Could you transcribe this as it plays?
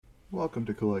Welcome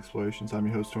to Cool Explorations. I'm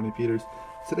your host, Tony Peters.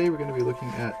 Today we're going to be looking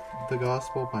at The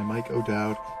Gospel by Mike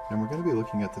O'Dowd, and we're going to be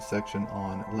looking at the section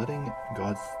on letting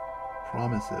God's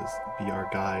promises be our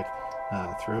guide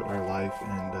throughout our life,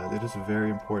 and it is a very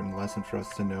important lesson for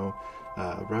us to know,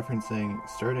 referencing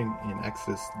starting in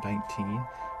Exodus 19,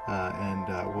 and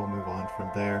we'll move on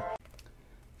from there.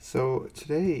 So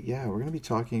today, we're going to be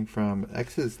talking from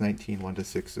Exodus 19, 1 to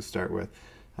 6 to start with,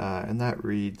 and that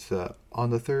reads, On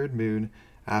the third moon,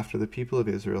 after the people of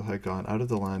Israel had gone out of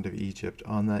the land of Egypt,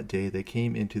 on that day they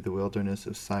came into the wilderness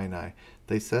of Sinai.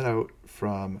 They set out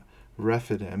from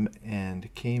Rephidim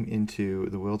and came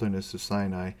into the wilderness of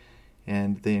Sinai,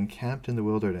 and they encamped in the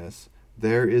wilderness.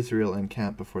 There Israel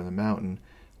encamped before the mountain,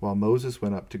 while Moses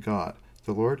went up to God.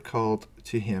 The Lord called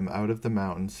to him out of the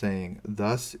mountain, saying,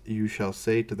 Thus you shall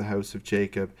say to the house of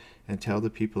Jacob, and tell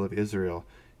the people of Israel,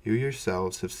 You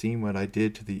yourselves have seen what I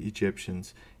did to the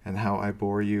Egyptians, and how I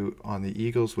bore you on the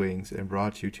eagle's wings and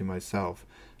brought you to myself.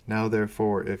 Now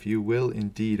therefore, if you will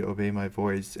indeed obey my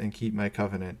voice and keep my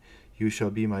covenant, you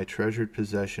shall be my treasured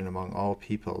possession among all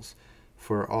peoples.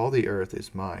 For all the earth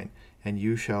is mine, and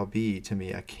you shall be to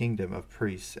me a kingdom of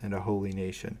priests and a holy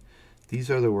nation. These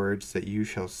are the words that you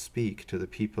shall speak to the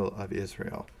people of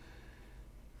Israel.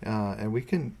 And we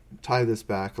can tie this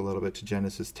back a little bit to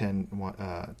Genesis 10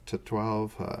 to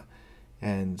 12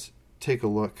 and take a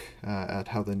look at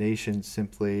how the nations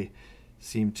simply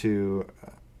seem to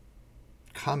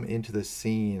come into the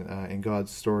scene in God's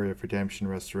story of redemption,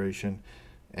 restoration,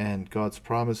 and God's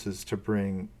promises to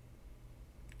bring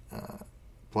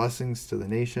blessings to the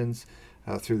nations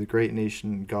through the great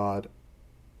nation God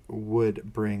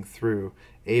would bring through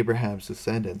Abraham's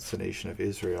descendants, the nation of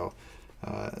Israel.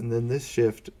 And then this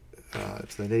shift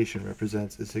to the nation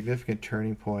represents a significant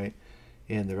turning point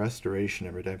in the restoration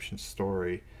and redemption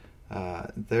story.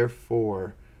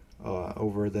 Therefore,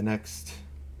 over the next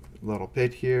little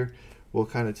bit here, we'll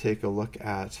kind of take a look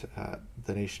at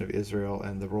the nation of Israel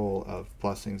and the role of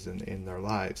blessings in their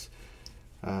lives.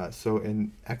 So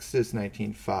in Exodus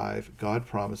 19:5, God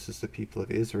promises the people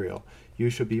of Israel, You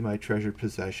shall be my treasured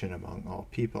possession among all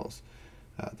peoples.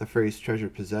 The phrase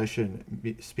treasured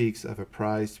possession speaks of a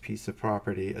prized piece of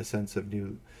property, a sense of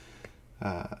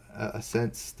a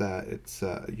sense that it's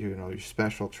your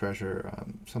special treasure,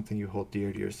 something you hold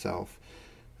dear to yourself.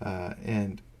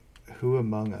 And who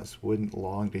among us wouldn't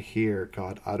long to hear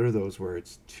God utter those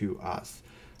words to us?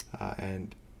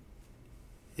 And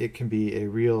it can be a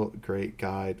real great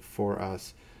guide for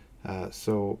us.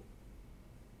 So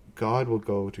God will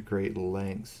go to great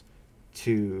lengths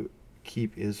to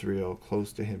keep Israel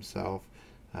close to himself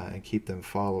and keep them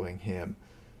following him.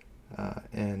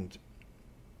 And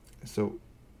so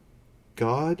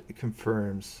God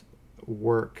confirms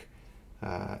work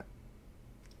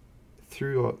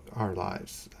through our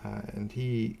lives, and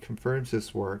he confirms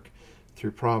this work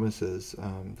through promises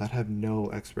that have no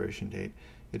expiration date.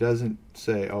 It doesn't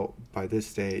say, oh, by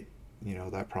this date,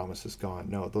 that promise is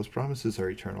gone. No, those promises are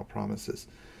eternal promises.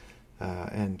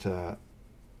 And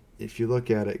if you look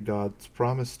at it, God's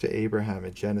promise to Abraham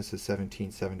in Genesis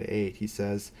 17:7-8, he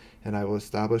says, And I will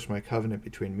establish my covenant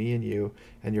between me and you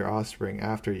and your offspring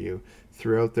after you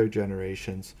throughout their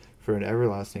generations for an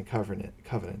everlasting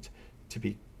covenant to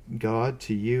be God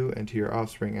to you and to your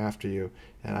offspring after you,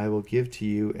 and I will give to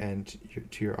you and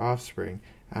to your offspring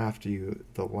after you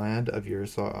the land of your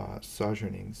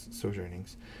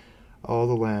sojournings, all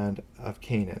the land of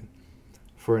Canaan,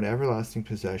 for an everlasting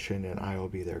possession, and I will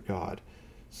be their God.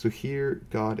 So here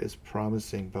God is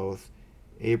promising both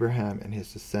Abraham and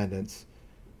his descendants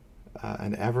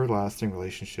an everlasting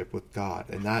relationship with God,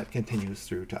 and that continues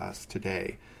through to us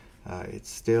today. It's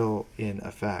still in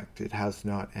effect. It has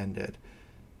not ended.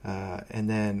 And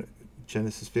then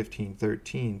Genesis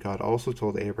 15:13, God also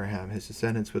told Abraham his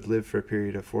descendants would live for a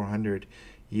period of 400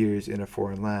 years in a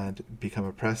foreign land, become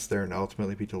oppressed there, and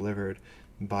ultimately be delivered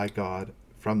by God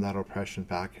from that oppression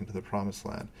back into the promised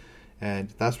land. And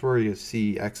that's where you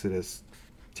see Exodus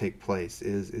take place,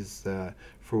 is the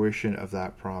fruition of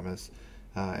that promise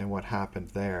and what happened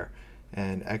there.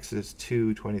 And Exodus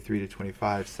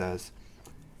 2:23-25 says,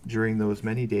 During those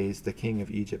many days the king of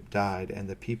Egypt died, and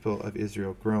the people of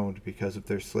Israel groaned because of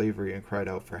their slavery and cried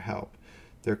out for help.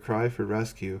 Their cry for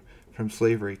rescue from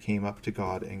slavery came up to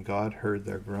God, and God heard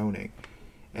their groaning.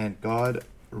 And God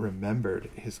remembered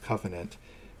his covenant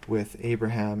with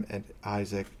Abraham and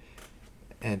Isaac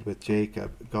and with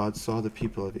Jacob. God saw the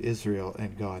people of Israel,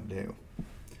 and God knew.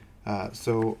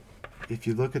 So if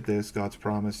you look at this, God's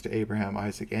promise to Abraham,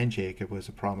 Isaac, and Jacob was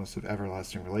a promise of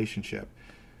everlasting relationship.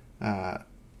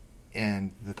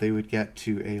 And that they would get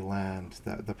to a land,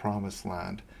 the promised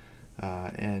land.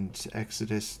 And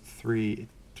Exodus 3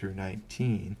 through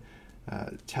 19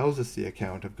 tells us the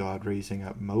account of God raising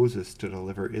up Moses to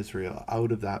deliver Israel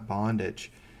out of that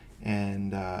bondage,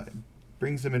 and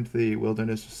brings them into the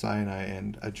wilderness of Sinai,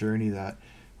 and a journey that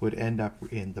would end up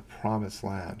in the promised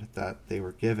land that they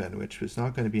were given, which was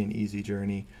not going to be an easy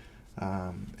journey.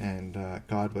 And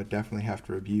God would definitely have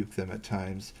to rebuke them at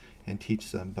times and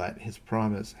teach them, but his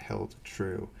promise held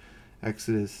true.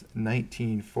 Exodus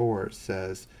 19:4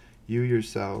 says, "You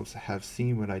yourselves have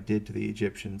seen what I did to the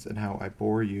Egyptians, and how I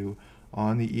bore you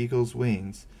on the eagle's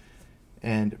wings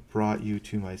and brought you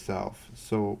to myself."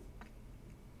 So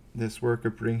this work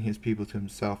of bringing his people to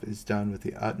himself is done with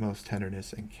the utmost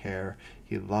tenderness and care.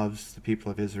 He loves the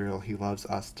people of Israel. He loves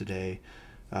us today,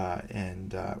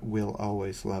 and will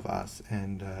always love us.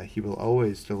 And he will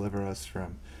always deliver us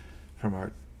from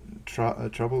our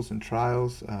troubles and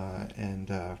trials,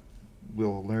 and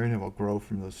we'll learn and we'll grow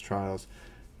from those trials.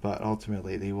 But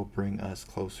ultimately, they will bring us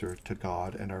closer to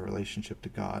God and our relationship to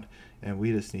God. And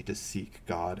we just need to seek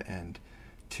God and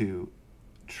to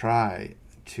try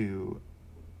to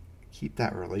keep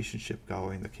that relationship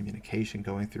going, the communication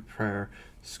going through prayer,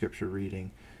 scripture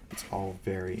reading. It's all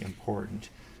very important.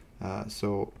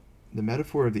 So the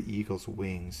metaphor of the eagle's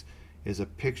wings is a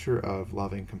picture of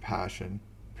loving compassion,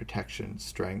 protection,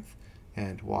 strength,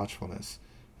 and watchfulness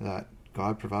that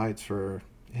God provides for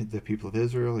the people of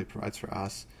Israel. He provides for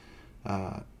us.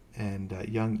 And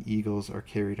young eagles are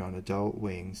carried on adult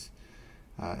wings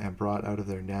and brought out of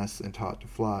their nests and taught to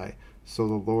fly. So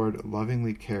the Lord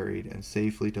lovingly carried and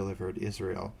safely delivered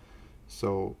Israel.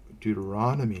 So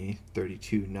Deuteronomy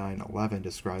 32:9-11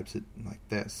 describes it like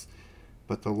this: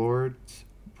 "But the Lord's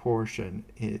portion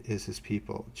is his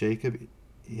people, Jacob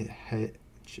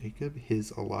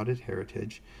his allotted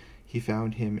heritage. He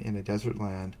found him in a desert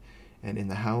land and in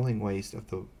the howling waste of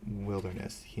the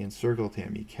wilderness. He encircled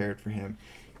him, he cared for him,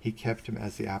 he kept him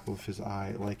as the apple of his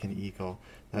eye, like an eagle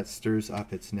that stirs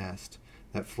up its nest,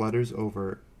 that flutters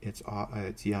over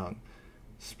its young,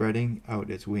 spreading out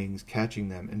its wings, catching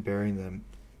them and bearing them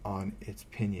on its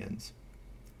pinions."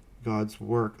 God's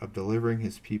work of delivering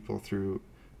his people through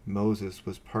Moses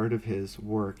was part of his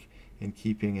work in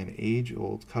keeping an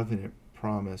age-old covenant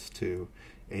promise to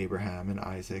Abraham and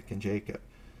Isaac and Jacob.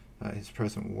 His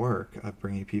present work of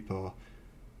bringing people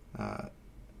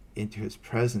into his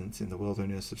presence in the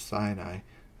wilderness of Sinai,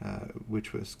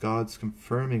 which was God's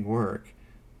confirming work,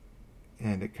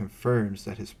 and it confirms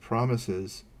that his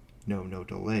promises know no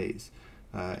delays,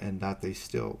 and that they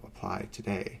still apply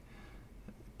today.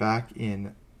 Back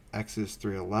in Exodus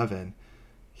 3:11,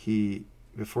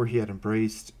 before he had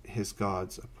embraced his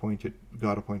God-appointed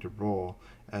role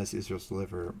as Israel's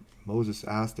deliverer, Moses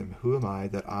asked him, "Who am I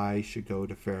that I should go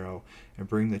to Pharaoh and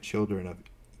bring the children of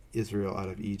Israel out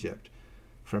of Egypt?"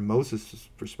 From Moses'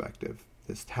 perspective,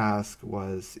 this task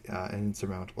was an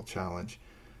insurmountable challenge.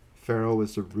 Pharaoh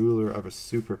was the ruler of a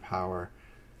superpower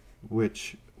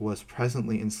which was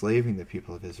presently enslaving the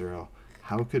people of Israel.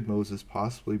 How could Moses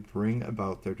possibly bring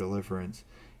about their deliverance?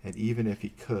 And even if he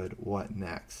could, what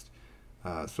next?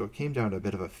 So it came down to a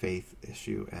bit of a faith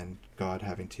issue, and God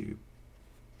having to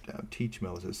teach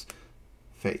Moses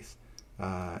faith.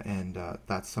 And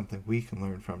that's something we can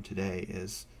learn from today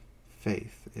is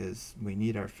faith. We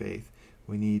need our faith.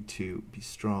 We need to be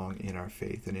strong in our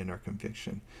faith and in our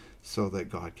conviction so that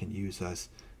God can use us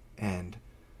and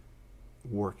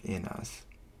work in us.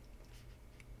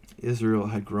 Israel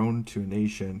had grown to a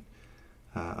nation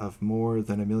of more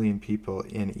than 1 million people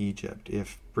in Egypt.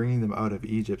 If bringing them out of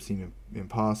Egypt seemed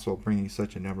impossible, bringing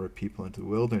such a number of people into the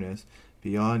wilderness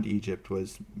beyond Egypt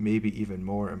was maybe even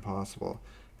more impossible.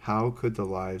 How could the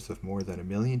lives of more than 1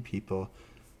 million people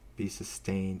be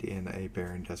sustained in a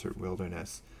barren desert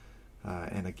wilderness?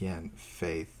 And again,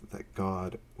 faith that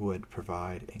God would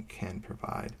provide and can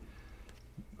provide.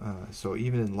 So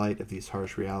even in light of these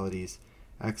harsh realities,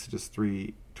 Exodus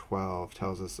 3:12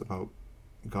 tells us about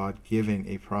God giving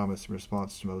a promise in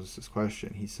response to Moses'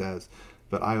 question. He says,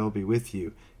 "But I will be with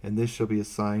you, and this shall be a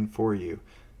sign for you,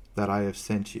 that I have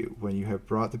sent you. When you have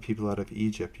brought the people out of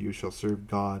Egypt, you shall serve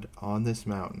God on this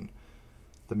mountain."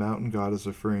 The mountain God is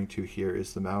referring to here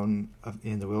is the mountain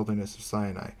in the wilderness of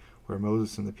Sinai, where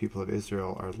Moses and the people of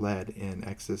Israel are led in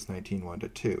Exodus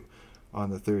 19:1-2. On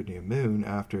the third new moon,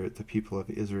 after the people of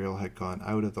Israel had gone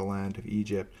out of the land of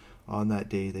Egypt, on that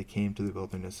day they came to the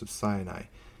wilderness of Sinai.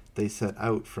 They set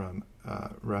out from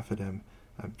Rephidim,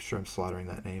 I'm sure I'm slaughtering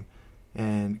that name,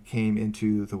 and came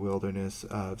into the wilderness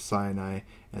of Sinai,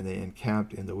 and they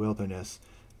encamped in the wilderness.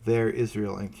 There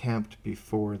Israel encamped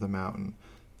before the mountain.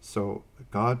 So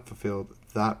God fulfilled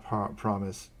that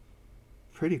promise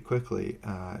pretty quickly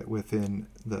within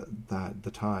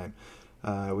the time,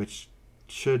 which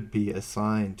should be a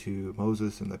sign to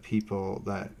Moses and the people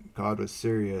that God was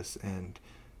serious and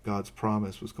God's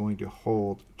promise was going to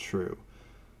hold true.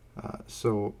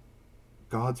 So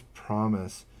God's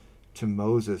promise to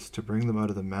Moses to bring them out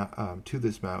of the to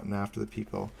this mountain after the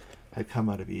people had come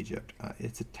out of Egypt.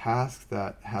 It's a task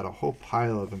that had a whole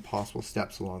pile of impossible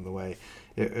steps along the way.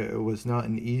 It was not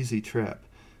an easy trip.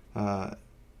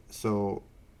 So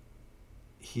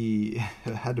he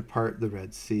had to part the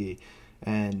Red Sea,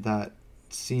 and that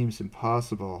seems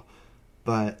impossible,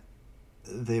 but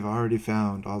they've already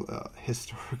found all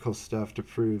historical stuff to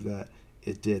prove that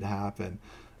it did happen,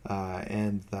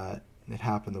 and that it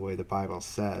happened the way the Bible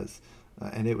says.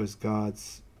 And it was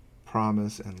God's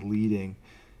promise and leading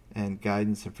and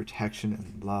guidance and protection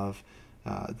and love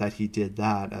that he did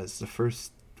that as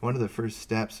one of the first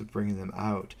steps of bringing them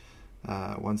out.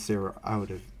 Once they were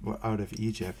out of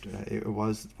Egypt, it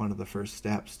was one of the first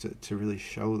steps to really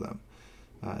show them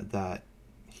that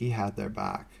he had their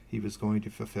back. He was going to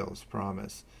fulfill his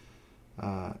promise.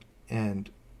 And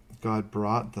God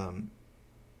brought them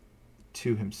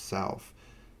to himself,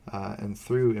 and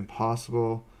through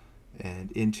impossible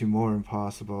and into more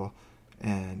impossible,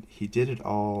 and he did it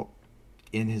all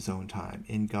in his own time,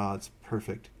 in God's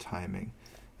perfect timing,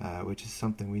 which is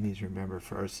something we need to remember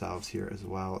for ourselves here as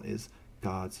well, is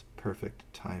God's perfect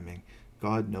timing.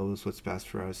 God knows what's best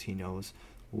for us. He knows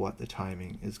what the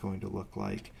timing is going to look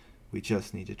like. We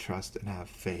just need to trust and have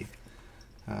faith.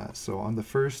 So on the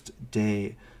first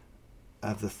day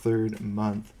of the 3rd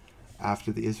month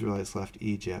after the Israelites left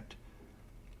Egypt,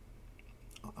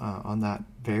 on that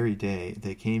very day,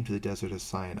 they came to the desert of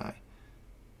Sinai.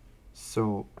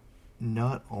 So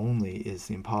not only is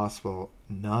the impossible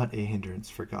not a hindrance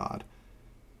for God,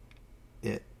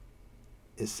 it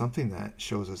is something that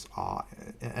shows us awe,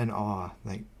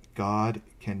 like God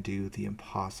can do the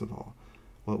impossible.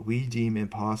 What we deem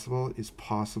impossible is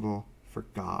possible for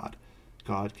God.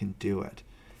 God can do it.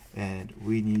 And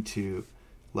we need to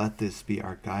let this be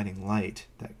our guiding light,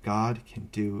 that God can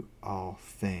do all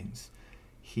things.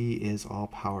 He is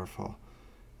all-powerful.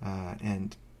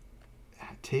 And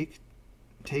take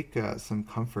some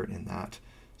comfort in that.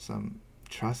 Some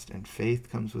trust and faith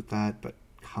comes with that, but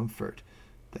comfort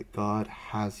that God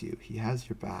has you. He has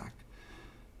your back.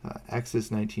 Exodus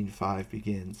 19:5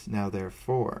 begins, "Now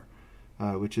therefore,"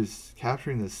 which is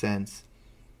capturing the sense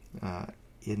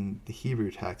in the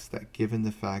Hebrew text that given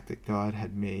the fact that God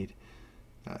had made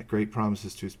great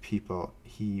promises to his people,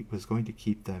 he was going to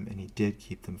keep them, and he did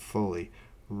keep them fully,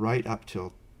 right up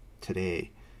till today.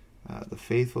 The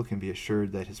faithful can be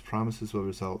assured that his promises will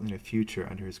result in a future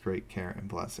under his great care and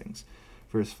blessings.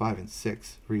 Verse 5 and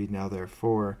 6 read, "Now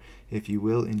therefore, if you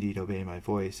will indeed obey my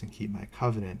voice and keep my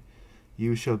covenant,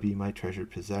 you shall be my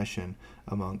treasured possession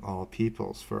among all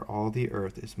peoples, for all the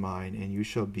earth is mine, and you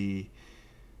shall be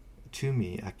to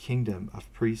me a kingdom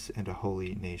of priests and a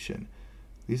holy nation.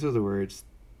 These are the words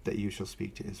that you shall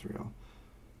speak to Israel."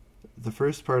 The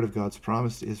first part of God's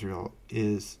promise to Israel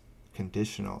is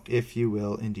conditional. If you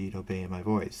will indeed obey my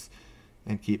voice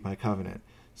and keep my covenant.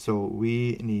 So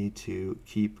we need to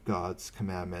keep God's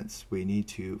commandments. We need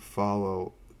to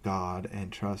follow God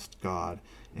and trust God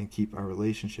and keep our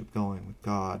relationship going with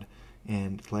God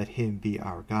and let him be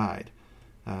our guide,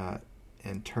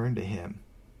 and turn to him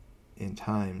in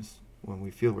times when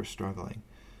we feel we're struggling.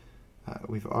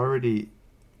 We've already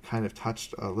kind of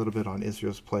touched a little bit on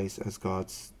Israel's place as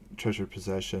God's treasured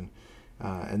possession,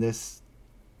 and this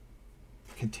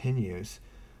continues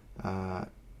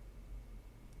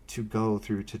to go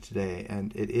through to today,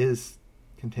 and it is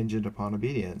contingent upon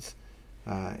obedience.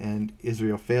 And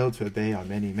Israel failed to obey on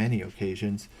many, many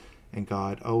occasions, and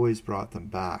God always brought them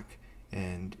back,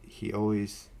 and he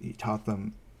taught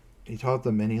them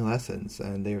many lessons,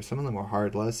 and some of them were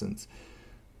hard lessons.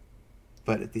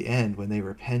 But at the end, when they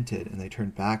repented and they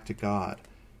turned back to God,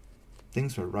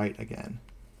 things were right again.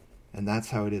 And that's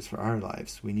how it is for our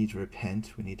lives. We need to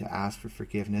repent, we need to ask for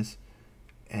forgiveness,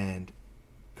 and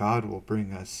God will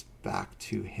bring us back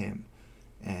to him,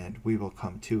 and we will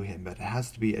come to him. But it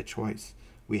has to be a choice.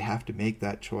 We have to make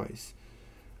that choice.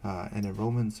 And in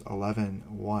Romans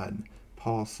 11:1,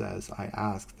 Paul says, "I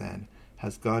ask then,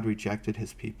 has God rejected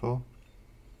his people?"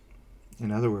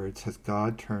 In other words, has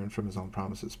God turned from his own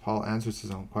promises? Paul answers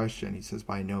his own question. He says,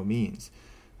 by no means.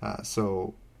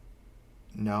 So,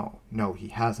 no, he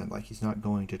hasn't. Like, he's not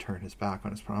going to turn his back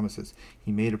on his promises.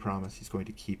 He made a promise. He's going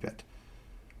to keep it.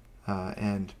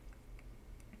 And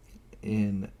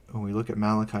when we look at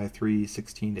Malachi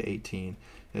 3:16-18,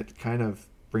 it kind of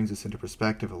brings us into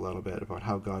perspective a little bit about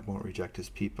how God won't reject his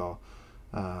people,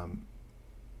 and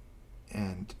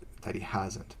that he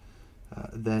hasn't.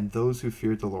 Then those who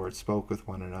feared the Lord spoke with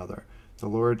one another. The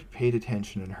Lord paid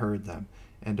attention and heard them,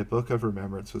 and a book of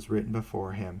remembrance was written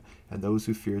before him, and those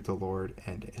who feared the Lord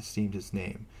and esteemed his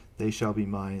name. They shall be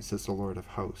mine, says the Lord of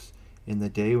hosts, in the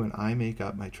day when I make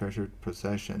up my treasured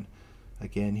possession.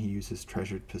 Again he uses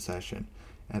treasured possession.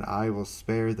 And I will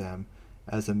spare them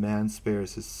as a man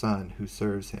spares his son who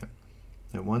serves him.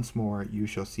 And once more you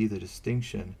shall see the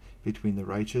distinction between the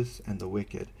righteous and the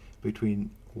wicked,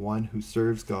 between one who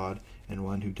serves God and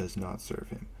one who does not serve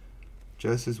him.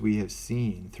 Just as we have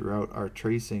seen throughout our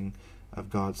tracing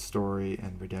of God's story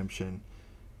and redemption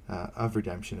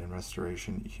and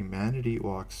restoration, humanity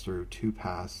walks through two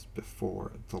paths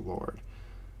before the Lord.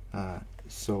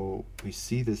 So we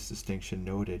see this distinction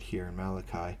noted here in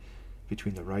Malachi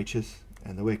between the righteous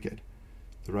and the wicked.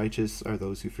 The righteous are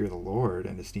those who fear the Lord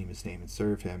and esteem his name and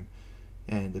serve him,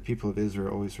 and the people of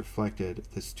Israel always reflected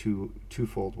this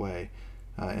twofold way.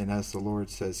 And as the Lord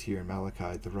says here in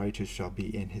Malachi, the righteous shall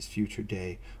be in his future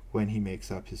day when he makes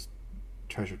up his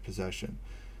treasured possession.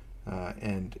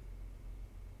 And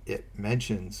it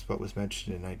mentions what was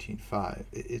mentioned in 19:5.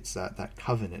 It's that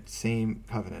covenant, same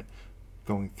covenant,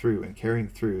 going through and carrying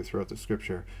throughout the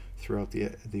scripture, throughout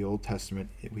the Old Testament.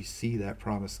 We see that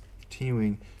promise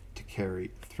continuing to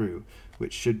carry through,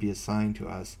 which should be a sign to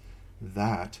us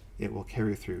that it will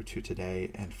carry through to today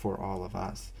and for all of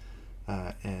us.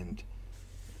 And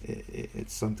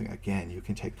it's something, again, you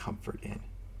can take comfort in,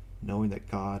 knowing that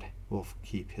God will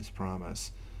keep his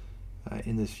promise.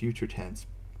 In this future tense,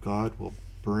 God will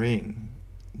bring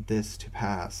this to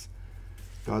pass.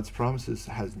 God's promises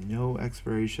has no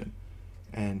expiration,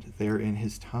 and they're in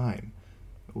his time.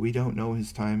 We don't know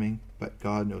his timing, but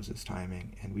God knows his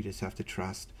timing, and we just have to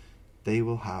trust they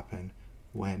will happen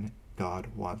when God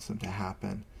wants them to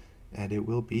happen. And it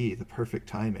will be the perfect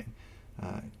timing.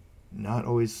 Not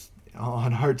always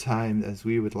on our time as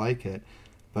we would like it,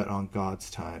 but on God's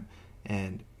time.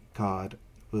 And God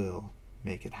will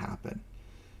make it happen.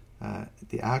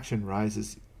 The action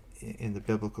rises in the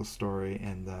biblical story,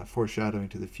 and the foreshadowing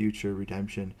to the future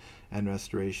redemption and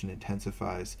restoration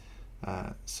intensifies.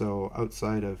 So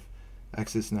outside of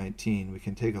Exodus 19, we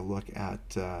can take a look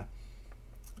at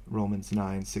Romans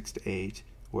 9, 6-8,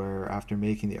 where after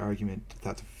making the argument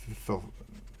that the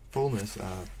fullness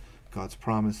of God's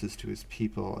promises to his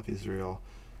people of Israel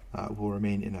will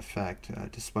remain in effect,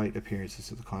 despite appearances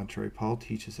to the contrary, Paul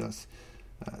teaches us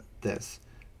this.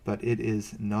 But it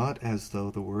is not as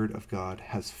though the word of God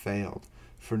has failed.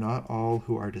 For not all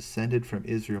who are descended from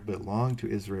Israel belong to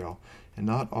Israel, and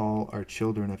not all are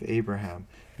children of Abraham,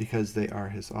 because they are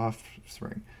his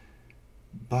offspring.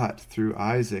 But through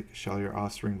Isaac shall your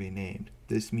offspring be named.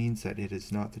 This means that it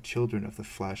is not the children of the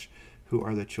flesh who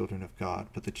are the children of God,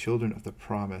 but the children of the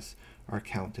promise are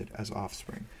counted as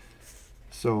offspring.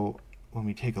 So when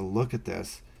we take a look at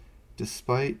this,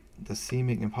 despite the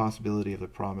seeming impossibility of the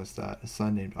promise that a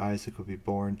son named Isaac would be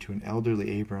born to an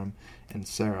elderly Abram and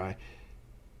Sarai,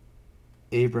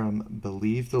 Abram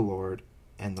believed the Lord,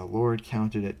 and the Lord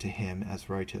counted it to him as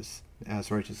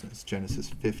righteousness. Genesis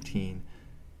 15,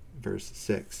 verse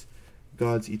 6.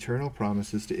 God's eternal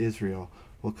promises to Israel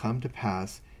will come to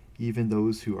pass, even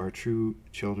those who are true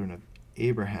children of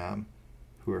Abraham,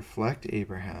 who reflect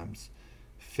Abraham's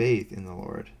faith in the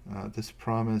Lord. This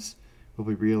promise will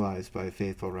be realized by a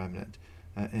faithful remnant.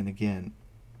 And again,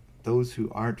 those who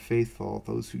aren't faithful,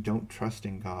 those who don't trust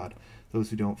in God, those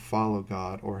who don't follow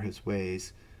God or his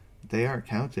ways, they aren't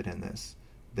counted in this.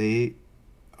 They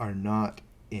are not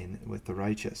in with the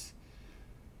righteous.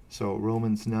 So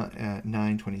Romans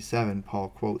 9:27, Paul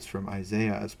quotes from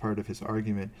Isaiah as part of his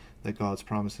argument that God's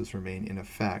promises remain in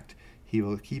effect. He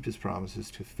will keep his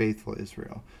promises to faithful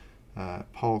Israel.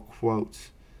 Paul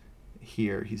quotes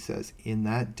here, he says, "In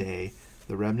that day,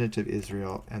 the remnant of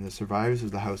Israel and the survivors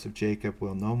of the house of Jacob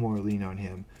will no more lean on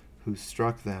him who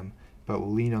struck them, but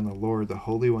will lean on the Lord, the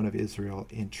Holy One of Israel,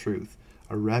 in truth.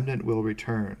 A remnant will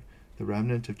return, the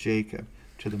remnant of Jacob,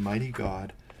 to the mighty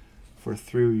God, for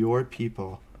through your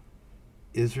people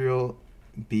Israel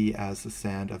be as the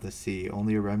sand of the sea.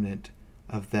 Only a remnant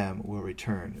of them will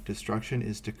return. Destruction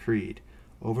is decreed,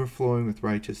 overflowing with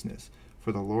righteousness,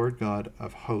 for the Lord God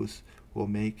of hosts will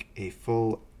make a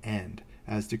full end,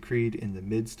 as decreed in the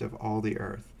midst of all the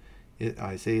earth."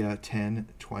 Isaiah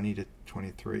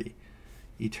 10:20-23.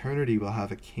 Eternity will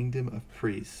have a kingdom of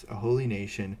priests, a holy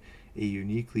nation, a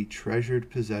uniquely treasured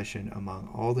possession among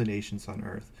all the nations on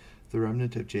earth. The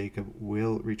remnant of Jacob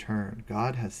will return.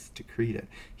 God has decreed it.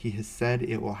 He has said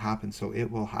it will happen, so it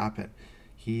will happen.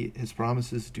 His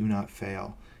promises do not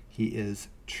fail. He is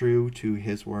true to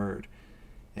his word.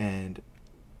 And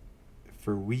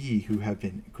for we who have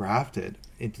been grafted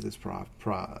into this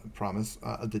promise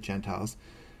of the Gentiles,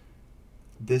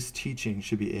 this teaching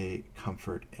should be a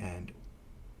comfort and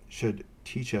should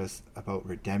teach us about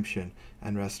redemption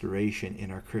and restoration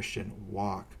in our Christian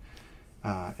walk.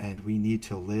 And we need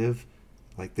to live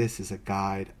like this is a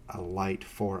guide, a light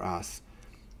for us.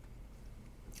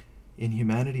 In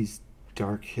humanity's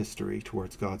dark history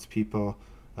towards God's people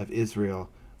of Israel,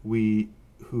 we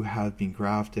who have been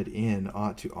grafted in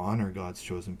ought to honor God's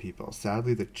chosen people.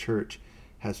 Sadly, the church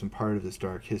has been part of this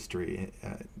dark history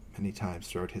many times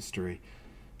throughout history.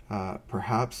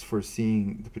 Perhaps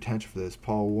foreseeing the potential for this,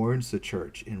 Paul warns the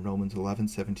church in Romans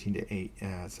 11:17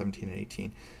 and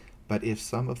 18. But if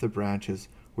some of the branches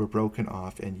were broken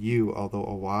off, and you, although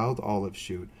a wild olive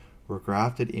shoot, were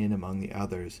grafted in among the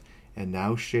others, and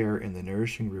now share in the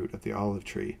nourishing root of the olive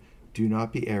tree, do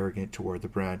not be arrogant toward the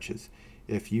branches.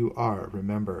 If you are,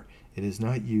 remember, it is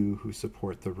not you who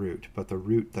support the root, but the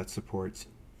root that supports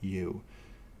you.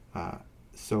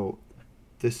 So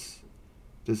this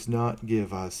does not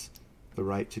give us the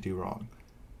right to do wrong.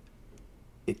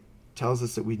 It tells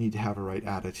us that we need to have a right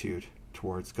attitude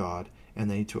towards God, and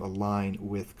they need to align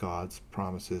with God's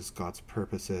promises, God's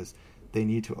purposes. They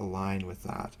need to align with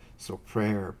that. So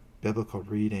prayer, biblical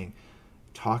reading,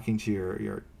 talking to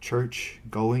your church,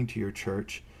 going to your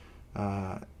church,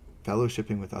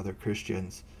 fellowshipping with other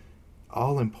Christians,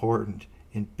 all important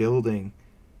in building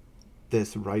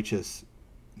this righteousness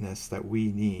that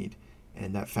we need,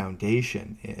 and that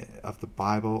foundation of the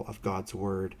Bible, of God's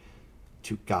Word,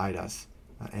 to guide us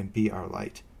and be our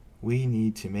light. We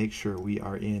need to make sure we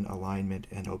are in alignment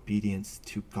and obedience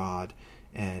to God,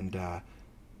 and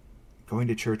going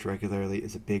to church regularly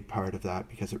is a big part of that,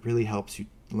 because it really helps you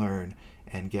learn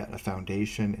and get a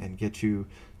foundation and get you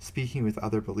speaking with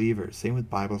other believers. Same with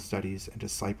Bible studies and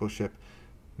discipleship.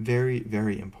 Very,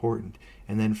 very important.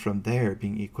 And then from there,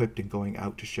 being equipped and going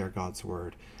out to share God's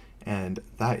Word. And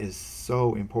that is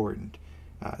so important.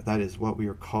 That is what we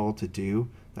are called to do.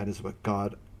 That is what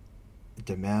God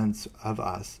demands of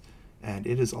us. And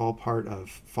it is all part of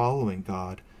following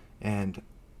God and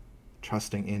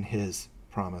trusting in His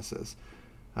promises.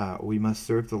 We must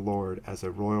serve the Lord as a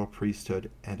royal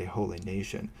priesthood and a holy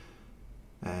nation.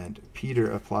 And Peter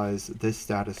applies this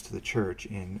status to the church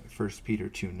in 1 Peter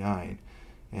 2:9.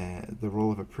 The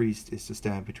role of a priest is to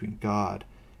stand between God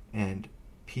and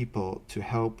people to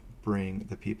help bring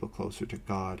the people closer to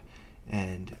God,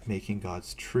 and making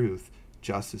God's truth,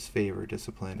 justice, favor,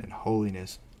 discipline, and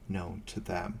holiness known to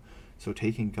them. So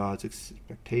taking God's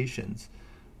expectations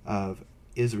of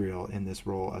Israel in this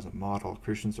role as a model,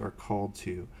 Christians are called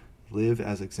to live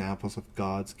as examples of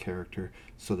God's character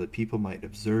so that people might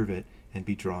observe it and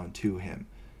be drawn to Him,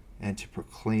 and to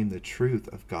proclaim the truth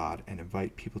of God and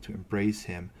invite people to embrace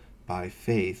Him by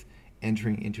faith,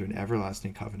 entering into an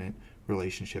everlasting covenant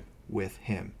relationship with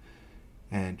Him.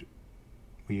 And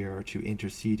we are to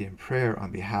intercede in prayer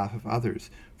on behalf of others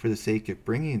for the sake of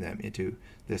bringing them into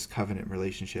this covenant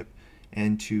relationship,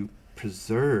 and to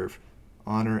preserve,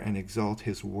 honor, and exalt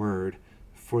His Word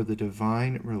for the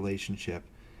divine relationship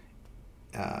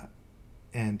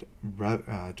and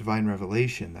divine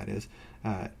revelation, that is.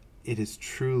 It is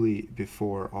truly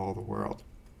before all the world.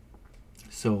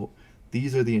 So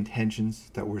these are the intentions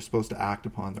that we're supposed to act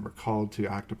upon, that we're called to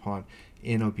act upon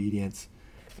in obedience.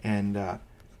 And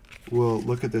we'll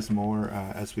look at this more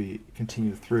as we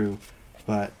continue through,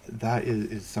 but that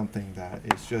is something that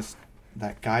is just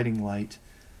that guiding light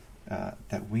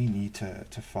that we need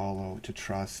to follow, to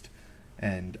trust,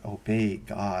 and obey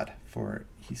God, for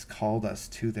He's called us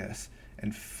to this,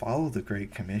 and follow the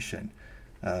Great Commission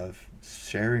of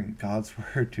sharing God's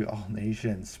Word to all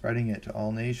nations, spreading it to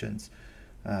all nations,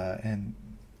 and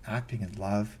acting in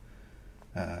love,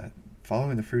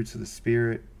 following the fruits of the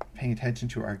Spirit, paying attention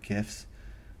to our gifts,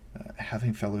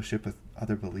 having fellowship with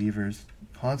other believers,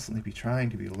 constantly be trying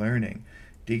to be learning,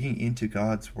 digging into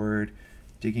God's Word,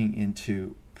 digging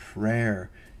into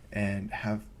prayer, and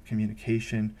have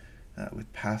communication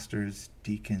with pastors,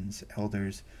 deacons,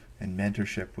 elders, and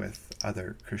mentorship with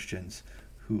other Christians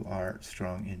who are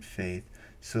strong in faith,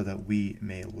 so that we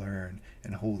may learn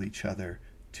and hold each other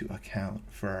to account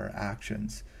for our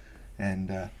actions.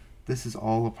 And this is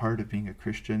all a part of being a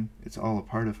Christian. It's all a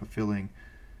part of fulfilling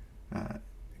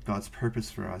God's purpose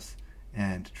for us,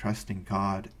 and trusting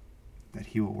God that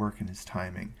He will work in His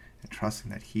timing, and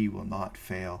trusting that He will not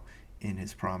fail in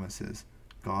His promises.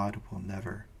 God will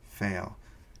never fail.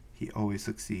 He always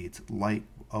succeeds. Light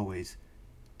always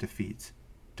defeats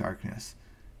darkness.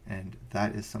 And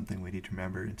that is something we need to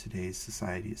remember in today's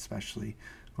society, especially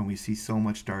when we see so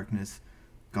much darkness.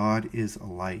 God is a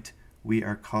light. We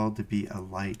are called to be a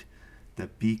light, the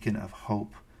beacon of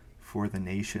hope for the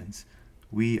nations.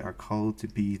 We are called to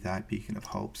be that beacon of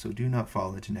hope. So do not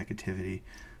fall into negativity.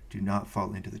 Do not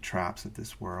fall into the traps of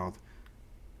this world.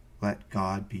 Let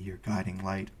God be your guiding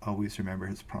light. Always remember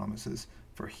his promises,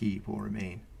 for he will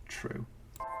remain true.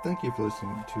 Thank you for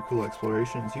listening to Cool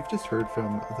Explorations. You've just heard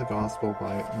from The Gospel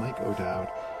by Mike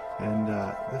O'Dowd, and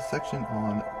this section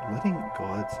on letting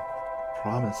God's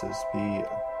promises be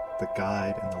the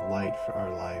guide and the light for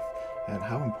our life, and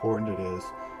how important it is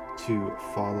to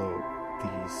follow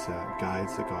these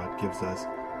guides that God gives us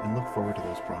and look forward to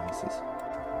those promises.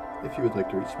 If you would like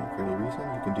to reach me for any reason,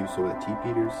 you can do so at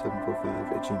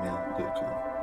tpeters745@gmail.com.